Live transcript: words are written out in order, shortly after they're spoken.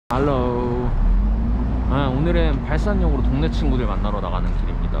할로. 오늘은 발산역으로 동네 친구들 만나러 나가는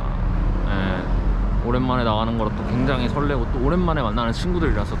길입니다. 오랜만에 나가는 거라 또 굉장히 설레고 또 오랜만에 만나는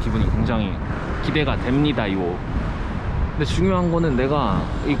친구들이라서 기분이 굉장히 기대가 됩니다요. 근데 중요한 거는 내가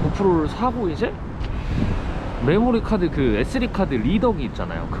이 고프로를 사고 이제 메모리 카드 그 SD 카드 리더기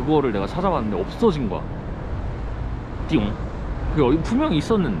있잖아요. 그거를 내가 찾아봤는데 없어진 거야. 띵. 그게 분명히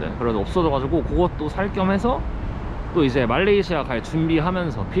있었는데 그래도 없어져가지고 그것도 살 겸 해서 또 이제 말레이시아 갈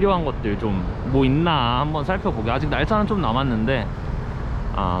준비하면서 필요한 것들 좀 뭐 있나 한번 살펴보게. 아직 날짜는 좀 남았는데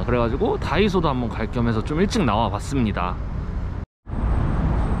그래가지고 다이소도 한번 갈 겸 해서 좀 일찍 나와 봤습니다.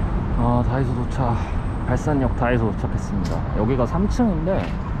 다이소 도착. 발산역 다이소 도착했습니다. 여기가 3층인데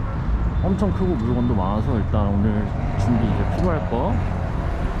엄청 크고 물건도 많아서 일단 오늘 준비 이제 필요할 거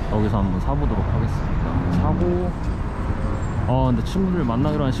여기서 한번 사보도록 하겠습니다. 사고 근데 친구들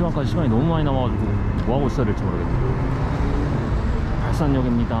만나기로 한 시간까지 시간이 너무 많이 남아가지고 뭐하고 있어야 될지 모르겠네요.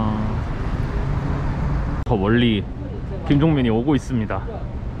 발산역입니다. 저 멀리 김종민이 오고 있습니다.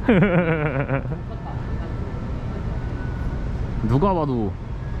 누가 봐도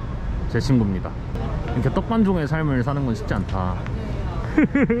제 친구입니다. 이렇게 떡반종의 삶을 사는 건 쉽지 않다.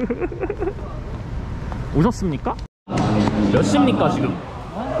 오셨습니까? 몇 시입니까 지금?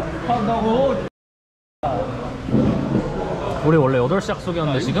 우리 원래 8시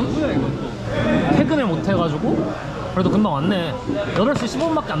약속이었는데 지금 퇴근을 못해가지고 그래도 금방 왔네. 8시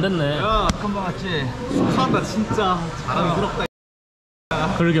 15분밖에 안 됐네. 야 금방 왔지. 축하한다 진짜. 자랑스럽다.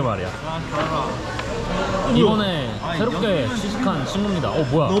 그러게 말이야. 이번에 새롭게 취직한 친구입니다.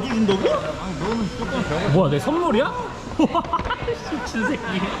 뭐야? 너도 준다고? 아니 너는 조금 배워. 뭐야 내 선물이야? 미친 새끼.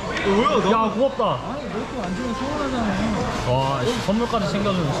 뭐야? 야 고맙다. 아니 너도 안 주면 서운하잖아. 와 선물까지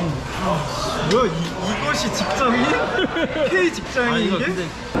챙겨주는 친구. 뭐야 이것이 직장인? K 직장인 이게?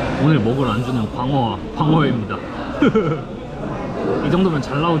 오늘 먹을 안주는 광어회입니다. 이 정도면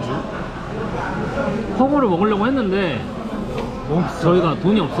잘 나오죠. 허거를 먹으려고 했는데 저희가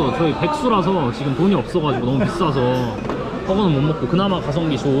돈이 없어. 저희 백수라서 지금 돈이 없어가지고 너무 비싸서 허거는 못 먹고 그나마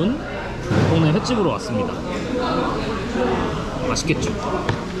가성비 좋은 동네 횟집으로 왔습니다. 맛있겠죠?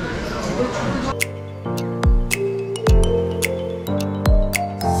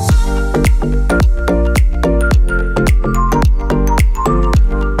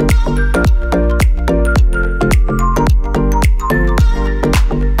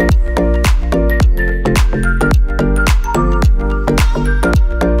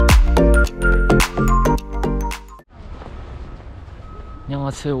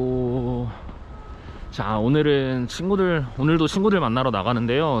 안녕하세요. 자 오늘도 친구들 만나러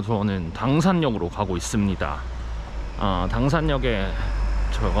나가는데요. 저는 당산역으로 가고 있습니다. 당산역에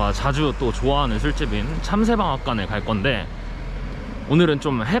제가 자주 또 좋아하는 술집인 참새방앗간에 갈 건데 오늘은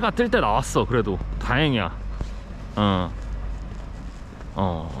좀 해가 뜰 때 나왔어. 그래도 다행이야.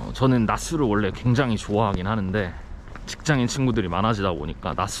 저는 낮술을 원래 굉장히 좋아하긴 하는데 직장인 친구들이 많아지다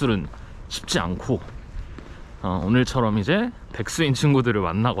보니까 낮술은 쉽지 않고 오늘처럼 이제 백수인 친구들을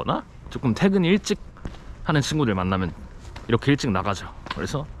만나거나 조금 퇴근 일찍 하는 친구들 만나면 이렇게 일찍 나가죠.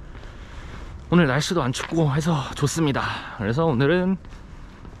 그래서 오늘 날씨도 안 춥고 해서 좋습니다. 그래서 오늘은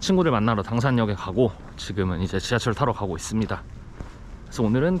친구들 만나러 당산역에 가고 지금은 이제 지하철 타러 가고 있습니다. 그래서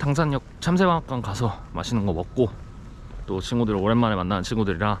오늘은 당산역 참새방앗간 가서 맛있는 거 먹고 또 친구들 오랜만에 만나는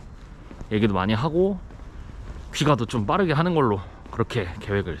친구들이랑 얘기도 많이 하고 귀가도 좀 빠르게 하는 걸로 그렇게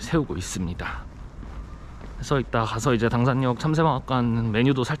계획을 세우고 있습니다. 그래서 이따 가서 이제 당산역 참새방앗간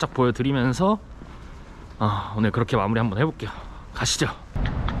메뉴도 살짝 보여드리면서 오늘 그렇게 마무리 한번 해볼게요. 가시죠.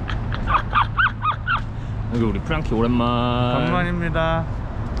 여기 우리 프랑키 간만입니다.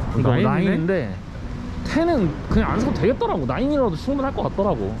 이거 9인데 10은 그냥 안 사도 되겠더라고. 9이라도 충분할 것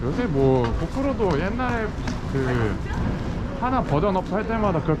같더라고. 요새 뭐 고프로도 옛날에 그 하나 버전업 할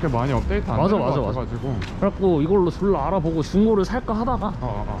때마다 그렇게 많이 업데이트 안 되는 것 같아가지고 그래갖고 이걸로 졸라 알아보고 중고를 살까 하다가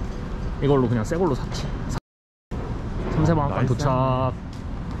이걸로 그냥 새 걸로 샀지. 참새방앗간 도착.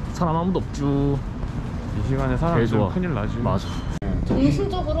 사람 아무도 없죠. 이 시간에 사람 좀 큰일 나지. 맞아.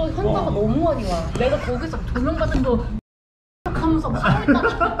 정신적으로 현타가 너무 많이 와. 내가 거기서 조명 같은 거 하면서 막 하고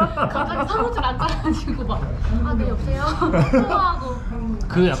있다가 갑자기 사무실 앉아가지고 막 네 여보세요? 통화하고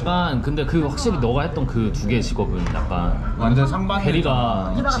그 약간 근데 그 확실히 너가 했던 그 두 개의 직업은 약간 완전 상반이.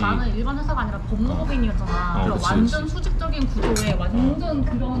 대리가 게다가 있지. 나는 일반 회사가 아니라 법무법인이었잖아. 그런 그치, 완전 그치. 수직적인 구조에 완전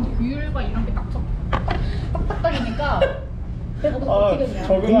그런 규율과 이런 게 딱딱딱이니까 내가 어떻게 했냐.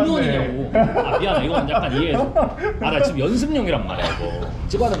 공무원이냐고. 미안해. 이건 약간 이해해줘. 나 지금 연습용이란 말이야. 이거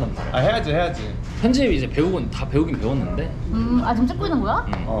찍어야 된단 말이야. 해야지. 편집 이제 다 배우긴 배웠는데 지금 찍고 있는 거야?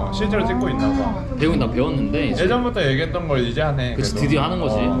 실제로 찍고 있나 봐. 배우긴 다 배웠는데 이제 예전부터 얘기했던 걸 이제 하네. 그치 드디어 하는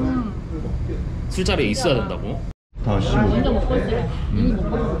거지. 술자리에 있어야 된다고. 다 먼저 먹고 있으래. 이미 못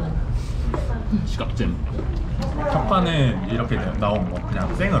먹어. 지각잼. 첫판은 이렇게 나온 거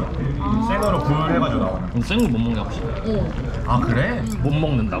그냥 생으로 불 해가지고 나오는. 생거 못 먹냐 혹시? 아 그래? 못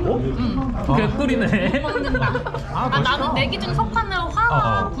먹는다고? 개꿀이네. 못 먹는다. 나는 내 기준 석판을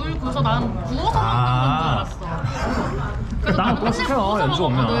화나 불 구워서 나는 구워서 먹는 건 줄 알았어. 그래서 나는 나는 맨날 시켜, 구워서 연주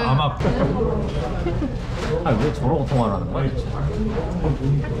오면. 먹거든. 아마 아니 왜 저러고 통화를 하는 거야 대체?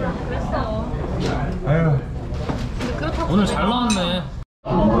 그랬어. 아유. 그렇다고. 오늘 잘 나왔네.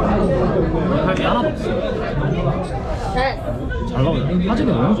 할 게 하나도 없어. 네. 잘 나오네.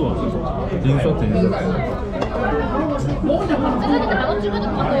 사진이 너무 좋아. 인서트. 찌르니까 나도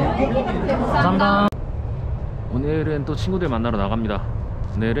찍어줬거든. 감사합니다. 오늘은 또 친구들 만나러 나갑니다.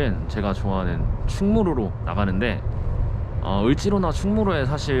 오늘은 제가 좋아하는 충무로로 나가는데 을지로나 충무로에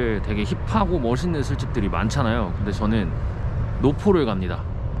사실 되게 힙하고 멋있는 술집들이 많잖아요. 근데 저는 노포를 갑니다.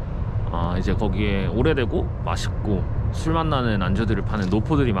 이제 거기에 오래되고 맛있고 술 만나는 안주들을 파는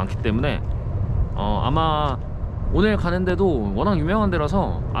노포들이 많기 때문에 아마 오늘 가는데도 워낙 유명한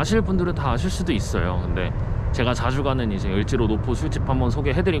데라서 아실 분들은 다 아실 수도 있어요. 근데 제가 자주 가는 이제 을지로 노포 술집 한번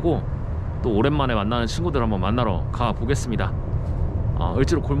소개해드리고 또 오랜만에 만나는 친구들 한번 만나러 가 보겠습니다.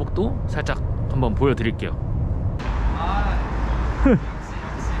 을지로 골목도 살짝 한번 보여드릴게요.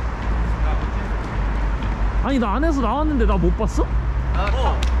 아니 나 안에서 나왔는데 나 못 봤어?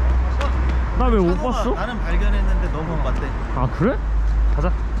 나 왜 못 봤어? 나는 발견했는데 너무 맞대. 아 그래?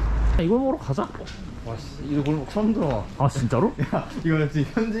 가자. 이걸 먹으러 가자. 와씨 이 골목 처음 들어와. 아 진짜로? 야 이거 지금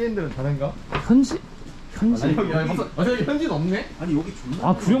현지인들은 다른가? 현지? 현지? 아니 여기 저기 현지인 없네? 아니 여기 존나.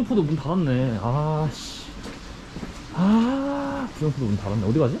 아 구룡포도 문 닫았네. 아씨. 구룡포도 문 닫았네.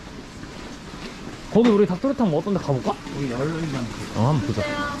 어디 가지? 거기 우리 닭도리탕 먹었던 데 가볼까? 여기 열린다. 한번 보자.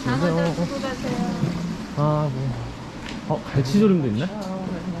 갈치조림도 있네?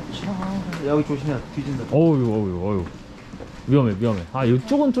 여기 조심해 뒤진다. 어휴 위험해.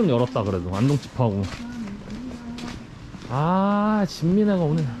 이쪽은 좀 열었다 그래도 안동집하고. 진미네가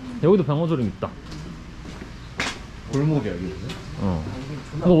오늘 여기도 병어조림 있다. 골목이야 여기.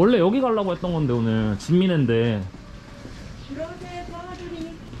 이거 원래 여기 가려고 했던 건데 오늘 진미네인데.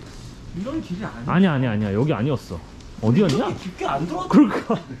 이런 길이 아니야. 아니야 여기 아니었어. 어디였냐? 깊게 안 들어가.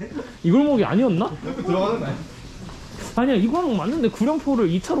 그럴까? 이 골목이 아니었나? 옆에 들어가는 거야. 아니야 이 골목 맞는데 구룡포를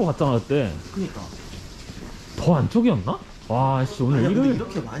 2차로 갔잖아 그때. 그니까. 더 안쪽이었나? 와씨 오늘 아니야, 일요일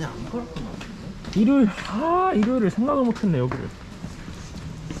이렇게 많이 안 걸었구나. 일요일을 생각을 못했네 여기를.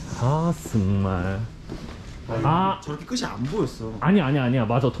 정말. 저렇게 끝이 안 보였어. 아니야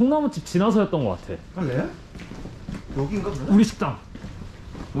맞아 통나무집 지나서였던 것 같아. 그래? 여긴가 보네?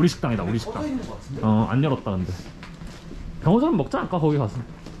 우리 식당이다 우리 식당. 꺼져 있는 거 같은데? 안 열었다 근데. 병어조림 먹자 아까 거기 가서.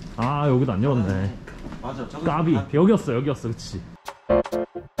 여기도 안 열었네. 맞아. 까비. 여기였어 그치.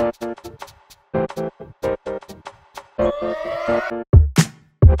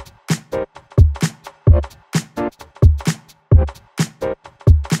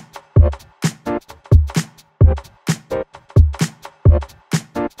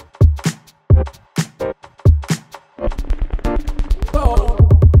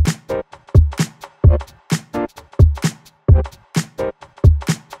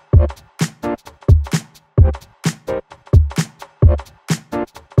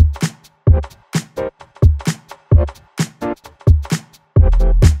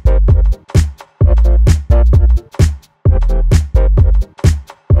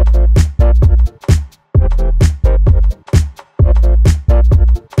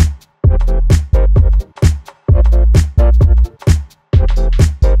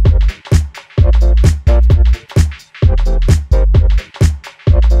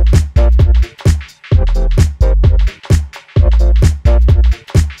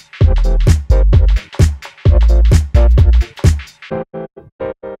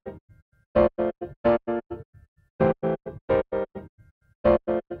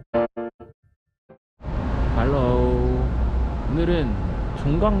 오늘은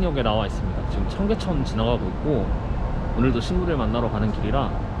종강역에 나와 있습니다. 지금 청계천 지나가고 있고 오늘도 친구들 만나러 가는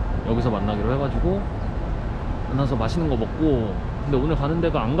길이라 여기서 만나기로 해가지고 만나서 맛있는 거 먹고, 근데 오늘 가는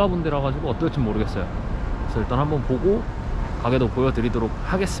데가 안 가본 데라 가지고 어떨지 모르겠어요. 그래서 일단 한번 보고 가게도 보여드리도록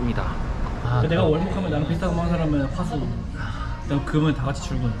하겠습니다. 내가 월목하면 나랑 비슷하게 먹는 사람은 화수, 내가 금은 다 같이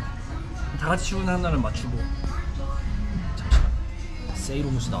출근, 다 같이 출근하는 날은 맞추고. 잠시만,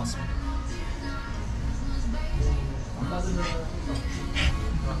 세이로무시 나왔습니다.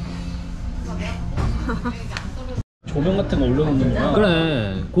 조명 같은 거 올려놓는구나.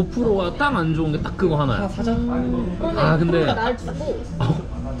 그래, 고프로가 딱 안 좋은 게 딱 그거 하나야. 사자? 근데 날 주고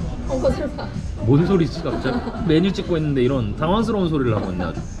그것을 사. 뭔 소리지 갑자기? 메뉴 찍고 있는데 이런 당황스러운 소리를 하고 있네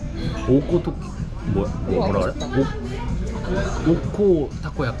아주. 오코토키 뭐라 그래? 오코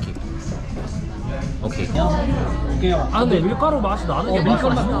타코야키. 오케이. 그냥 아 근데 밀가루 맛이 나는 게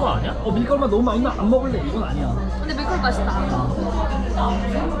밀가루 맛있는 거 아니야? 밀가루 맛 너무 많이 나. 안 먹을래. 이건 아니야. 근데 밀가루 맛있다.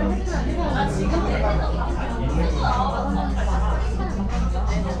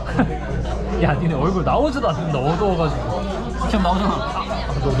 야 니네 얼굴 나오지도 않는다 어두워가지고. 그냥 나오잖아.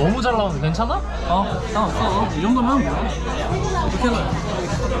 너 너무 잘 나오는데 괜찮아? 상관없어. 이 정도면 뭐야? 이렇게 해봐.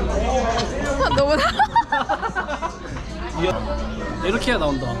 너무 이렇게 해야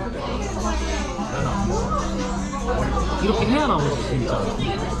나온다. 이렇게 해야 나오지 진짜.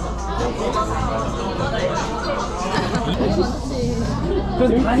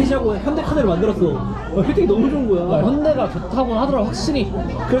 그래서 다 해자고 현대카드를 만들었어. 혜택이 너무 좋은 거야. 현대가 좋다고 하더라 확실히.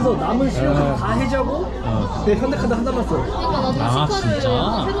 그래서 남은 신용카드 다 해자고 내 현대카드 한 달만 써. 그러니까 나도 아, 시카를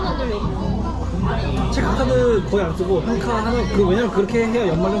진짜? 새로 만들려고. 체크카드 거의 안 쓰고 현카 하나 왜냐면 그렇게 해야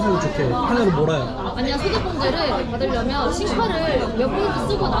연말정산도 좋게 하나로 몰아요. 아니야, 소득공제를 받으려면 신카를 몇 퍼센트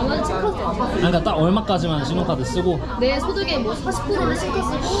쓰고 나머지 체크할 수 있어. 그러니까 딱 얼마까지만 신용카드 쓰고. 내 소득의 뭐 40%를 신카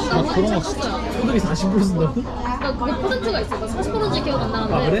쓰고 나머지 그런 거 체크 써요. 소득이 40% 쓴다고? 그러니까 그게 퍼센트가 있어. 나 40%인지 기억 안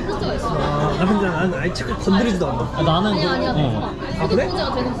나는데 아, 그래? 퍼센트가 있어. 나 근데 난 아예 체크 건드리지도 않아. 나는 아니야. 그래?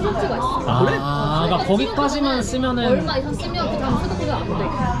 소득공제가 되는 퍼센트가 있어. 그래? 그러니까 거기까지만 쓰면은. 얼마 이상 쓰면 그 다음 소득공제가 안 돼.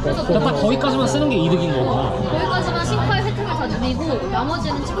 그래서 그러니까 딱 거기까지만 쓰는 게 이득인 거구나. 거기까지만 신카의 혜택을 다 누리고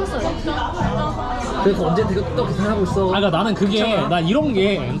나머지는 체크 써요. 그래서 언제 또 계산하고 있어. 그러니까 나는 그게 나 이런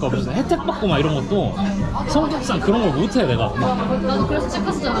게 그러니까 무슨 혜택 받고 막 이런 것도 성격상 그런 걸 못해 내가. 나도 그래서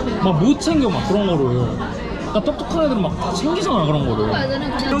체크 쓰잖아. 그냥. 막 못 챙겨 막 그런 거를. 그러니까 똑똑한 애들은 막 다 챙기잖아 그런 한국 거를.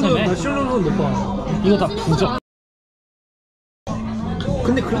 애들은 그냥 때문에? 나 신용카드 못 봐. 이거 다 부적.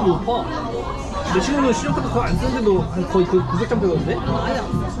 근데 그래도 못 봐. 내 친구는 신용카드 그거 안 쓰는데도 한 거의 그 900장 빼거든데?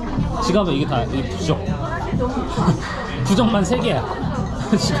 지갑에 이게 다 이게 부적. 부적만 3개야.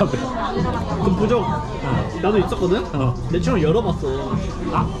 지갑에. 그 부적 나도 있었거든? 내 친구 열어봤어.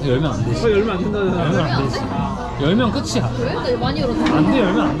 아 열면 안 되지. 그거 열면 안 된다잖아. 열면 안 되지. 열면 끝이야. 왜? 나 많이 열었어. 안 돼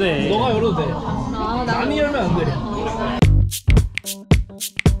열면 안 돼. 너가 열어도 돼. 아, 많이 열면 안 돼.